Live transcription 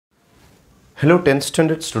Hello 10th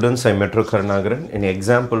standard students, I am Metro Karnagaran. In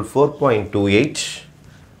example 4.28,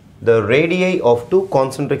 the radii of two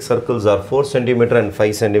concentric circles are 4 cm and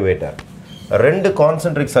 5 cm. ரெண்டு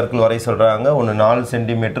concentric circle வரை சொல்றாங்க. ஒன்னு 4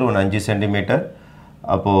 cm, ஒன்னு 5 cm.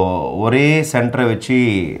 அப்போ ஒரே சென்டரை வச்சு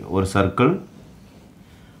ஒரு சர்க்கிள்,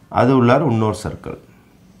 அது உள்ளார இன்னொரு circle.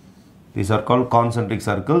 These are called concentric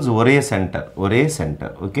circles. ஒரே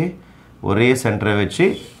சென்டர், okay? ஒரே சென்டரை வச்சு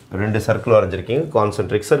ரெண்டு circle வரைஞ்சிருக்கீங்க,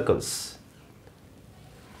 concentric circles.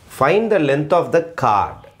 Find the length of the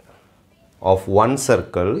chord of one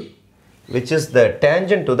circle which is the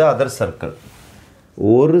tangent to the other circle.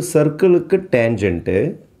 ஒரு சர்க்கிளுக்கு tangent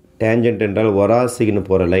என்றால் வராசின்னு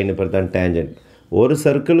போகிற லைன் பேர் தான் tangent. ஒரு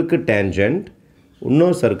சர்க்கிளுக்கு tangent,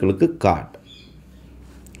 இன்னொரு சர்க்கிளுக்கு chord.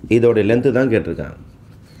 இதோட லென்த்து தான் கேட்டிருக்காங்க.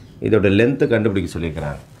 இதோட லென்த்து கண்டுபிடிக்க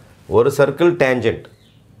சொல்லியிருக்கிறாங்க. ஒரு சர்க்கிள் tangent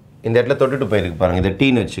இந்த இடத்துல தொட்டுட்டு போயிருக்கு பாருங்கள், இதை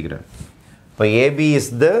டீன்னு வச்சுக்கிறேன். இப்போ AB is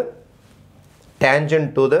the tangent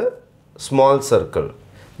to the small circle,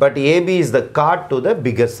 but AB is the chord to the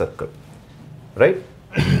bigger circle, right?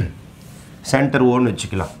 Center O னு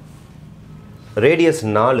வச்சுக்கலாம். Radius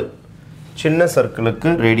 4, சின்ன சர்க்கிளுக்கு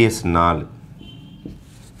radius 4,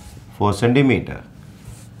 4 cm.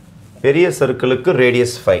 பெரிய சர்க்கிளுக்கு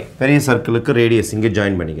radius 5, பெரிய சர்க்கிளுக்கு radius இங்கே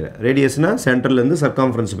ஜாயின் பண்ணிக்கிறேன். ரேடியஸ்னால் சென்டர்லேருந்து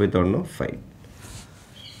சர்க்கம்ஃபரன்ஸ் போய் தொடணும் 5.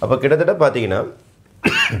 அப்போ கிட்டத்தட்ட பார்த்தீங்கன்னா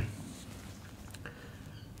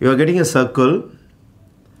you are getting a circle,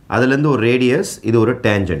 அதிலேருந்து ஒரு radius, இது ஒரு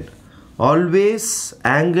tangent. Always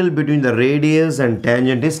angle between the radius and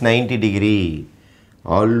tangent is 90 degree.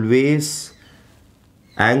 Always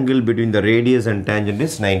angle between the radius and tangent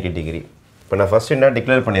is 90 degree. இப்போ நான் ஃபஸ்ட் என்ன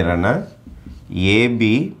declare பண்ணிடுறேன்னா, AB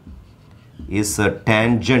is a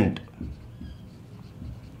tangent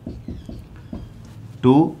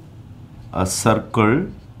to a circle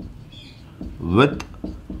with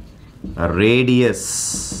a radius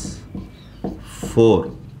 4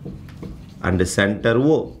 and center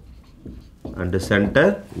O.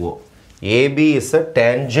 AB is a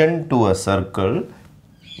tangent to a circle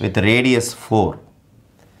with radius 4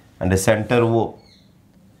 and center O,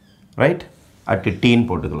 right? At T in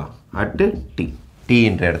போட்டுக்கலாம், at T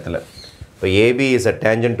என்ற இடத்துல. இப்போ AB is a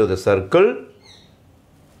tangent to the circle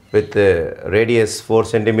with radius 4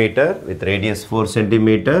 cm,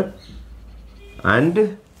 and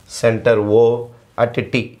center O at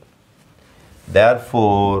T.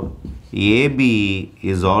 Therefore, AB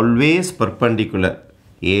is always perpendicular.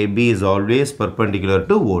 AB is always perpendicular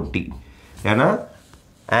to OT. ஏன்னா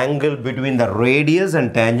angle between the radius and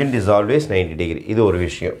tangent is always 90 degree. இது ஒரு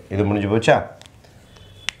விஷயம். இது முடிஞ்சு போச்சா?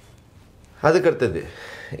 அதுக்கடுத்தது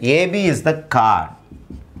AB is the chord.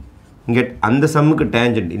 இங்கே அந்த சம்முக்கு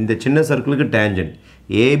tangent, இந்த சின்ன சர்க்கிளுக்கு tangent.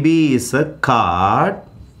 AB is a chord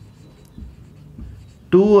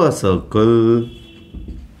to a circle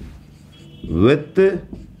with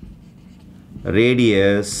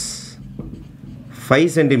radius 5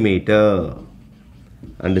 cm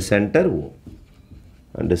and center O.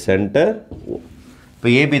 இப்போ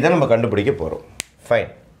AB தான் நம்ம கண்டுபிடிக்க போகிறோம்.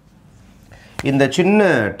 ஃபைன். இந்த சின்ன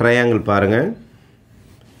ட்ரையாங்கிள் பாருங்கள்,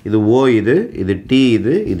 இது O, இது T,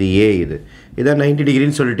 இது A, இதான் 90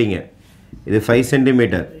 டிகிரின்னு சொல்லிட்டீங்க. இது 5 cm,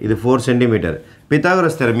 இது 4 cm.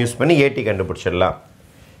 பித்தாகரஸ் தியரம் யூஸ் பண்ணி AT கண்டுபிடிச்சிடலாம்.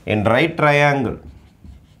 In right triangle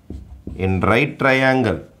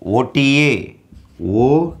OTA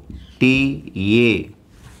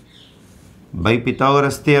by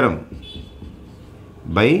Pythagoras theorem,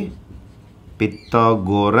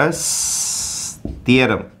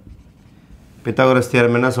 Pythagoras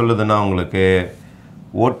theorem என்ன சொல்லுதுன்னா உங்களுக்கு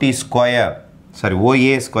OA ஸ்கொயர்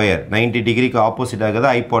 90 டிகிரிக்கு ஆப்போசிட் ஆகுது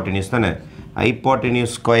ஹைப்போட்டெனியூஸ் தானே.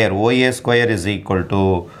 Hypotenuse square OA square is equal to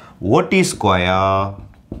OT square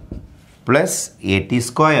plus AT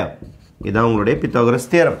square. இதான் உங்களுடைய பித்தாகரஸ்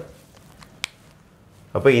தியரம்.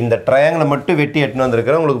 அப்போ இந்த ட்ரையாங்கிளை மட்டும் வெட்டி எட்டுன்னு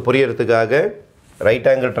வந்திருக்கிறேன் உங்களுக்கு புரியறதுக்காக. Right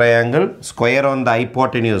angle triangle, square on the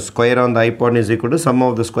hypotenuse equal to some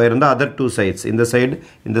of the square on the other two sides.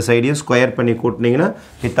 இந்த சைடையும் ஸ்கொயர் பண்ணி கூட்டினீங்கன்னா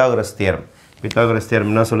பித்தாகரஸ் தியரம். பித்தாகரஸ் தியரம்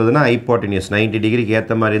என்ன சொல்லுதுன்னா, ஹைப்போட்டெனியூஸ் 90 டிகிரிக்கு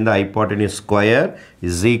ஏற்ற மாதிரி இருந்தால் hypotenuse square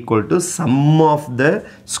is equal to some of the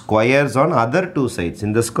squares on other two sides.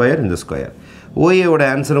 இந்த square. ஓஏவோட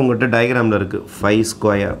answer உங்கள்கிட்ட டயக்ராமில் இருக்குது, 5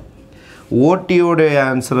 ஸ்கொயர். ஓடியோட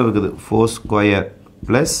ஆன்சர் இருக்குது 4 square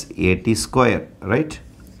plus 80 square, right?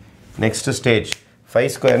 Next stage 5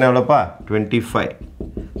 ஸ்கொயர்னா எவ்வளோப்பா? 25.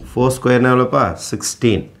 4 ஸ்கொயர்னா எவ்வளோப்பா?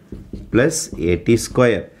 16 plus 80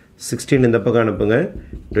 square. 16 இந்த பக்கம் அனுப்புங்க.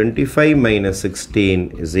 25 minus 16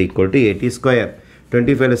 is equal to 80 square.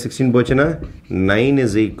 25ல 16 போச்சுன்னா 9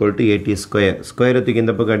 is equal to 80 square. Square ரூத்துக்கு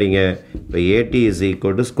இந்த பக்கம் அடிங்க. இப்போ 80 is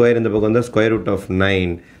equal to ஸ்கொயர் இந்த பக்கம் வந்தால் square root of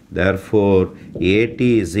 9. therefore AT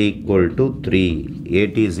is equal to 3.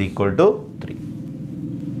 AT is equal to 3.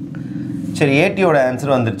 சரி, AT ஓட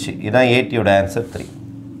ஆன்சர் வந்துருச்சு. இதான் AT ஓட ஆன்சர் 3.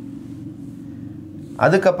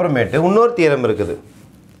 அதுக்கப்புறமேட்டு இன்னொரு தியரம் இருக்குது.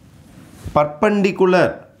 perpendicular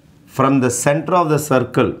from the center of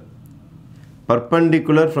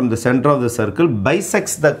the circle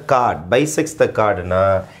bisects the chord. bisects the chord னா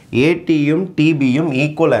AT யும் TB யும்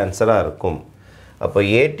ஈக்குவல் ஆன்சரா இருக்கும். அப்போ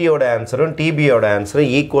AT ஓட ஆன்சரும் TB ஓட ஆன்சரும்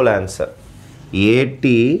equal answer. AT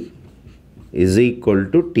is equal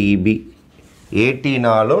to TB. AT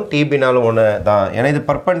நாலும் TB நாலும் ஒன்று தான். ஏன்னா இது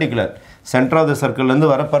பர்பண்டிகுலர், சென்டர் ஆஃப் த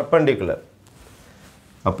சர்க்கிள்லேருந்து வர பர்பண்டிகுலர்.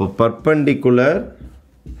 அப்போ perpendicular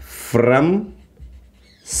from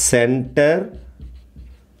centre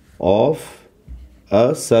of a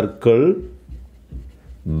circle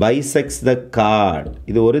bisects the chord.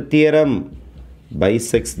 இது ஒரு தியரம்.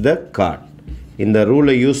 bisects the chord. இந்த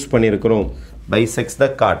ரூலை யூஸ் பண்ணியிருக்கிறோம். bisects the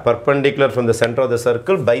chord. perpendicular from the center of the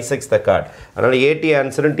circle bisects the chord. அதனால் AT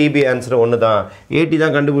ஆன்சரும் TB ஆன்சரும் ஒன்று தான். AT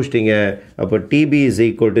தான் கண்டுபிடிச்சிட்டிங்க. அப்போ TB is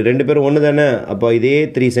equal to ரெண்டு பேரும் ஒன்று தானே. அப்போ இதே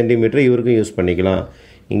 3 சென்டிமீட்டர் இவருக்கும் யூஸ் பண்ணிக்கலாம்.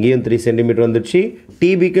 இங்கேயும் 3 சென்டிமீட்டர் வந்துடுச்சு.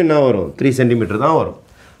 TBக்கு என்ன வரும்? 3 சென்டிமீட்டர் தான் வரும்.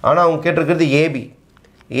 ஆனால் அவங்க கேட்டிருக்கிறது AB.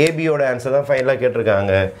 ஏபியோட ஆன்சர் தான் ஃபைனலாக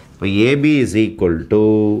கேட்டிருக்காங்க. இப்போ AB is equal to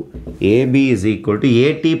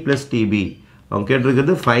AT plus TB. அவங்க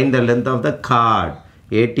கேட்டிருக்கிறது find the length of the chord.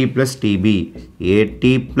 AT plus TB. AT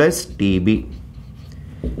plus TB.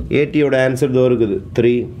 AT ஓட ஆன்சர் தோ இருக்குது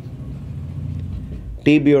 3.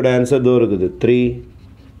 TB ஓட ஆன்சர் தோ இருக்குது 3.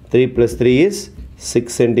 3 plus 3 is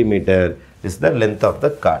 6 centimeter. This is the length of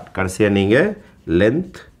the chord. கடைசியாக நீங்கள்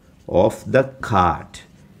length of the chord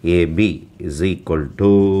AB is equal to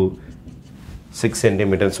 6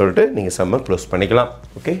 centimeter சொல்லிட்டு நீங்கள் சம்ம க்ளோஸ் பண்ணிக்கலாம்.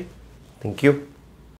 Okay, thank you.